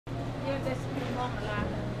Hmong a lot.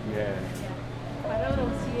 Yeah. But I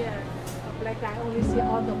don't see a black guy, only see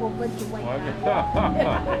all the whole bunch of white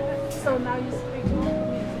guys. So now you speak Hmong to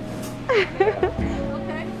me.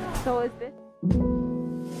 Okay. So is this?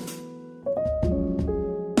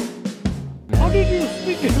 How did you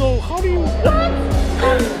speak it? So how do you?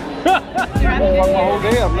 Hold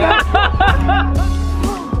them, man.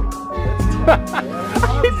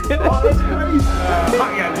 Oh, that's crazy.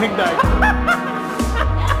 Yeah, big night.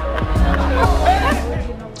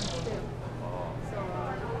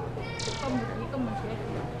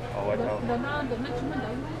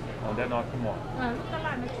 Để nói cái món.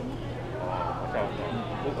 Chào.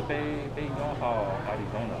 Lúc ở bên nó họ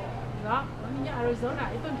Arizona. Đó, như Arizona,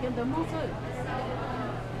 itu yang demo tu.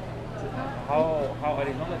 How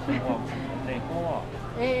Arizona semua naik semua.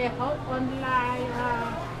 How online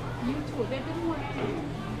YouTube dia semua.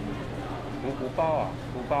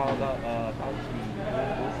 Cú bao là tao chỉ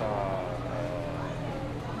cú sa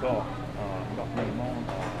đọc mấy món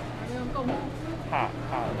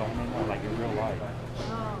đọc mấy món like in real life.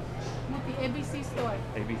 The ABC store.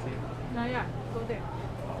 ABC. No, yeah, go there.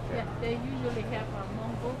 Okay. Yeah, they usually have a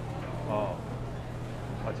Hmong book. Oh.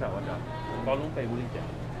 Acha. Bao lúc bay vui chả?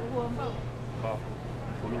 Uống bao? Bao.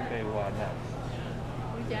 Lúc bay qua nè.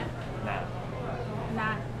 Vui chả? Nè.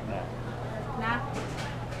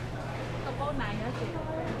 Có bao này nữa chị?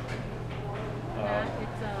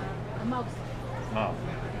 It's a mouse. Mouse.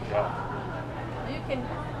 Yeah. You can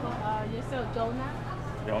yourself Jonah.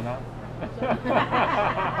 Jonah.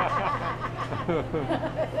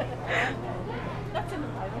 That's in the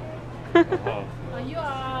Bible. You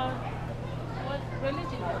are what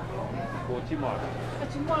religion? Kochimar.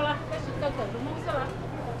 Kochimar. That's the Turkish.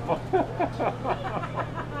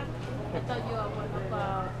 I thought you are one of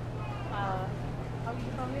how do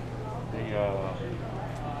you call it? The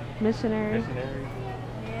missionary. Missionary.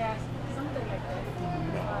 Yes, something like that.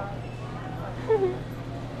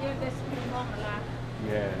 Yeah, they speak Hmong a lot.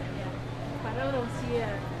 Yeah. But I don't see a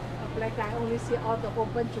black guy, only see all the whole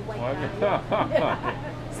bunch of white guys.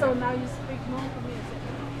 So now you speak Hmong to me.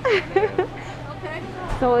 Okay.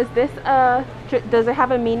 So is this does it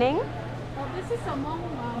have a meaning? Oh, this is a Hmong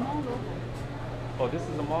logo. Oh, this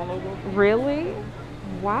is a Hmong logo? Really?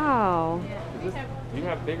 Wow. Yeah, you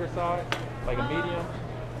have bigger size? Like a medium?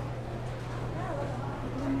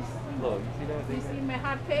 Look, you see that? You see my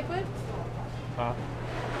hard paper? Huh?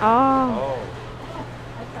 Oh.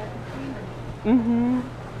 I tried to clean it. Mm-hmm.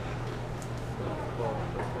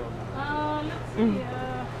 Let's see. You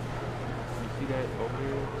see that over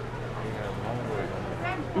here? They have Hmong words on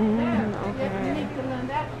There. Okay. You need to learn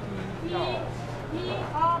that. He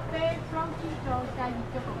all pay from Kitahara guy you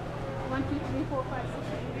took. 1, 2, 3, 4, 5, 6,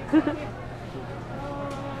 7, 8. Let's see.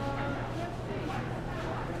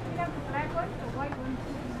 You have the black one, the white one.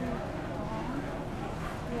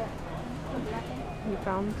 Yeah, the black one. You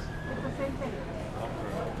found. It's the same thing.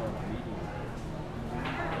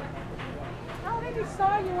 I already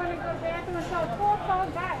saw you when I go there to saw 4 tall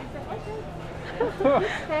guys. I said, okay.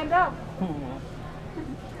 Stand up.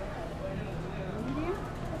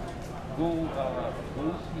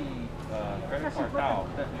 Gucci credit card tao.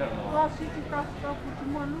 Well, she can cross off with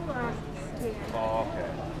more lure. Oh, okay.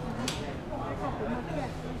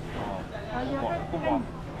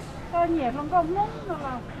 Nhẹ con có muốn rồi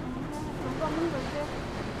là con có muốn được chưa?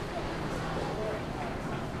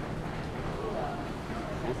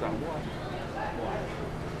 Mua sản mua.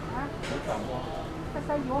 Hả? Mua sản mua. Cái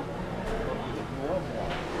sao vô?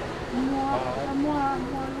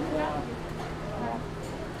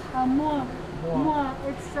 Mua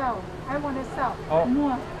itself. I want to sell. Oh.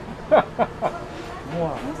 Mua.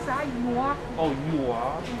 Mua. Mua. Oh, you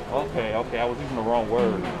are? Okay. I was using the wrong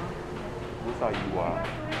word. What's how you are?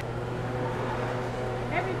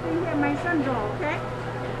 Everything here my son draw, okay?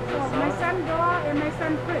 So my son draw and my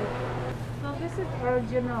son print. So this is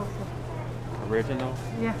original. Original?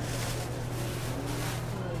 Yeah.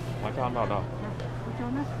 What's on that? What's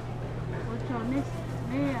on this?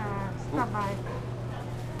 Stop by.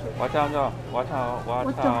 What's on that? What's on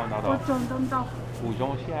that? What's on that? 五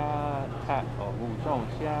种虾，五种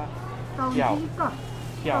虾，豆笑子角，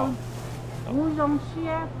笑，五种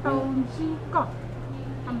虾，豆子角。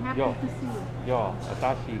I'm happy to see you. 哟，私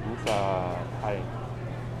古萨係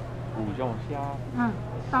五種蝦，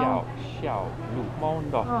笑，六芒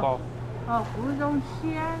落角。五種蝦，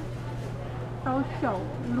豆小，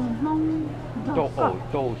六芒落角。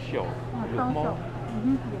豆小，六芒。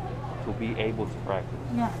Yeah. To be able to practice.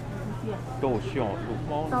 Yeah. 豆小，六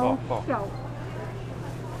芒落角。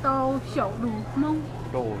豆小，六芒。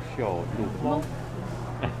豆小，六芒。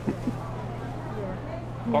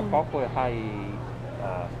có người hay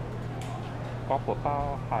có của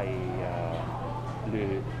bao hay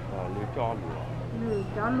lừa cho lừa. Lừa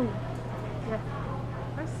cho lừa. Yeah.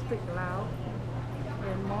 I speak loud.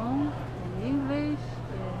 And Hmong, and English,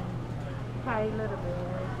 and Thai a little bit.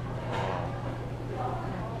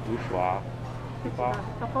 Lừa xóa.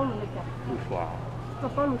 Có bao lừa cả. Lừa xóa. Có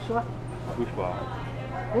bao lừa xóa. Lừa xóa.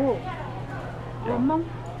 Oh. Hmong.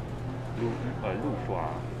 Lừa xóa.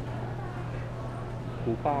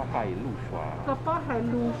 Của bao hay lừa xóa. Có bao hay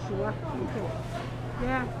lừa xóa.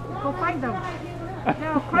 Yeah. Go find them.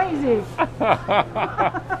 They're crazy.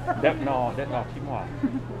 That no chimoa.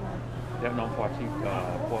 That no for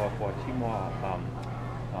chimoa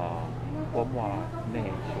for moi ne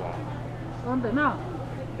xóa. On the now.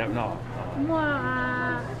 That no. Mua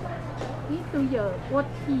ít từ giờ what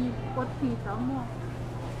tea tao mua.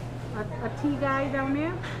 A tea guy down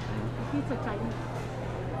there. He's a Chinese.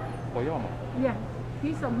 For you? Yeah,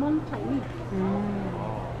 he's a Hmong Chinese.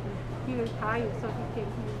 Oh. He retired, so he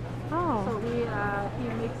came here. Oh. So he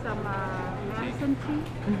makes some medicine tea.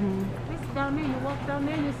 It's down there. You walk down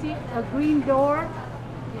there, you see a green door.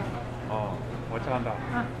 Yeah. Oh, what's on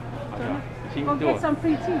that? Go get some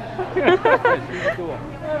free tea.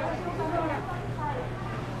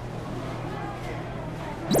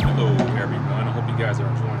 Hello everyone, I hope you guys are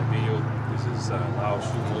enjoying the video. This is Lao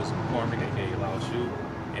Shu McCormick, aka Lao Shu.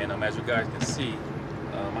 And as you guys can see,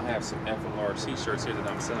 I have some FLR t-shirts here that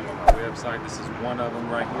I'm selling on my website. This is one of them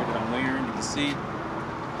right here that I'm wearing. You can see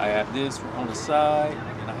I have this on the side,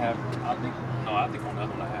 and I think on the other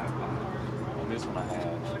one I have, on this one I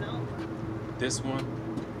have this one,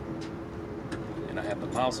 and I have the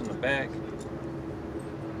mouse on the back.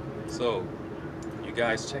 So you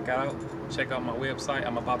guys check out my website.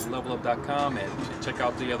 I'm abouttolevelup.com, and check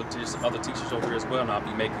out the other t-shirts over here as well, and I'll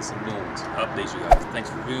be making some new ones. Update you guys. Thanks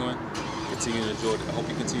for viewing. Continue to enjoy. I hope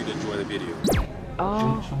you continue to enjoy the video.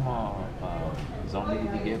 Oh. Shuma zoni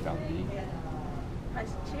digevaldi.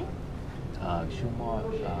 Masjid Shuma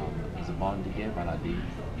zaman digevaladi.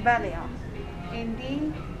 Balia,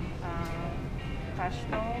 Hindi,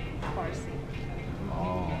 Pashto, Farsi.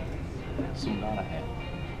 Oh, Sundara hai.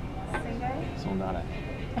 Sundara hai.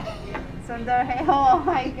 Sundar hai. Oh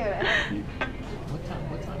my God. What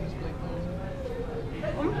time is play closed?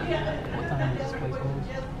 What time is this place closed?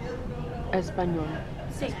 Español.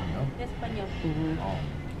 Sí, español. Oh,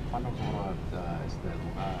 ¿cuándo cierra este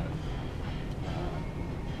lugar?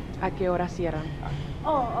 ¿A qué hora cierran?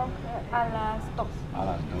 Oh, a las 2. A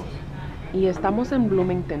las 2. Y estamos en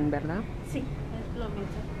Bloomington, ¿verdad? Sí, es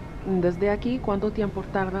Bloomington. Desde aquí, ¿cuánto tiempo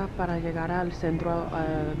tarda para llegar al centro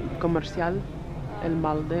comercial, el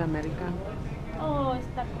Mall de América? Oh,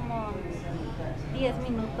 está como 10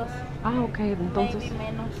 minutos. Ah, ok, entonces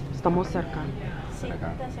Maybe menos. estamos cerca. Sí,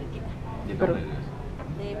 está cerquita. ¿De Pero- dónde eres?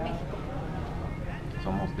 De México.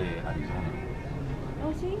 Somos de Arizona.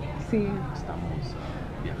 Oh, sí. Sí. Estamos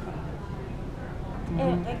viajando.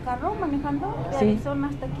 El carro manejando de Sí. Arizona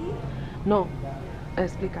hasta aquí. No,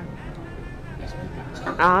 explica.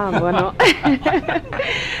 Explica. Ah, bueno.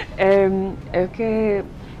 Es que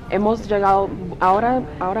hemos llegado,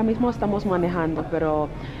 ahora mismo estamos manejando, pero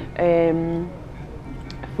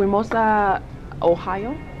fuimos a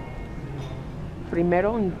Ohio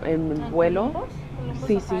primero en vuelo.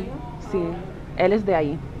 Sí, sí, sí. Él es de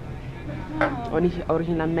ahí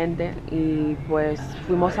originalmente, y pues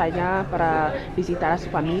fuimos allá para visitar a su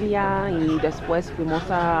familia, y después fuimos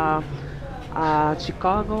a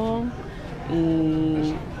Chicago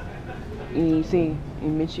y sí,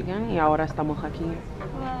 en Michigan, y ahora estamos aquí,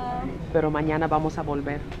 pero mañana vamos a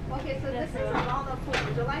volver. Okay, so this is all the food.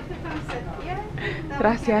 Would you like to come sit here? That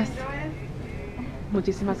Gracias. we can enjoy it?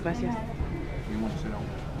 Muchísimas gracias. You want to sit down?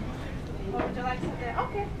 Or would you like to sit there?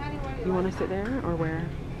 Okay, anywhere you You like. want to sit there or where?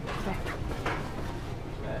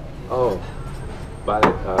 Oh,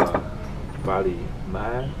 Bali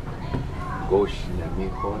man, gosh,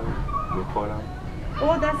 Mikora.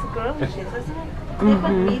 Oh, that's delicious, isn't it? They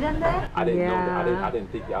put meat in there? I didn't know that. Yeah. I didn't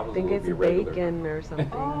think y'all was I think gonna it's be regular. bacon or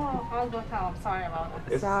something. Oh, I'll go tell them. Sorry about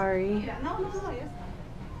that. Sorry. Yeah, no,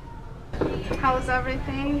 yes. How's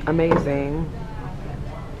everything? Amazing.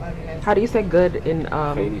 How do you say good in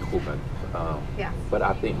Katie Huben. Yeah. But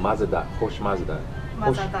I think Mazadat, Hosh Mazadat.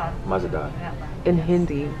 Mazadat. Mazadat. Yeah. in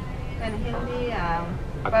Hindi? In Hindi,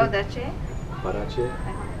 think- Baudache, Barache.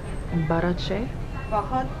 Barache?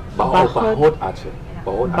 Bahut. Bahod Ache.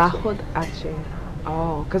 Bahod Ache. Bahud Ache.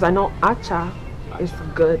 Oh, because I know Acha is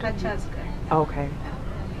good. Kacha's good. Okay.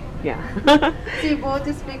 Yeah. So you both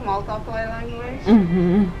speak multiple language?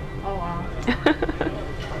 Mm-hmm. Oh wow.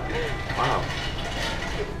 Wow.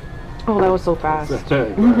 Oh, that was so fast.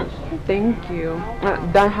 Danyavad. Thank you.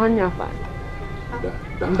 Danyavad.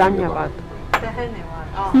 Danyavad. You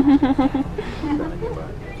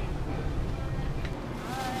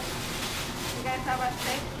guys have a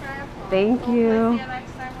safe trip. Thank We'll you. see you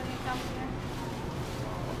next time when you come here.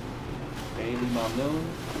 Bailey Mamnoon,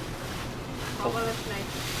 What will it make?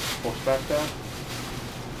 Hochbacta.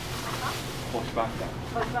 Hochbacta.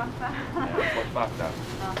 What's wrong? Yeah, Hochbacta.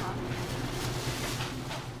 Uh-huh.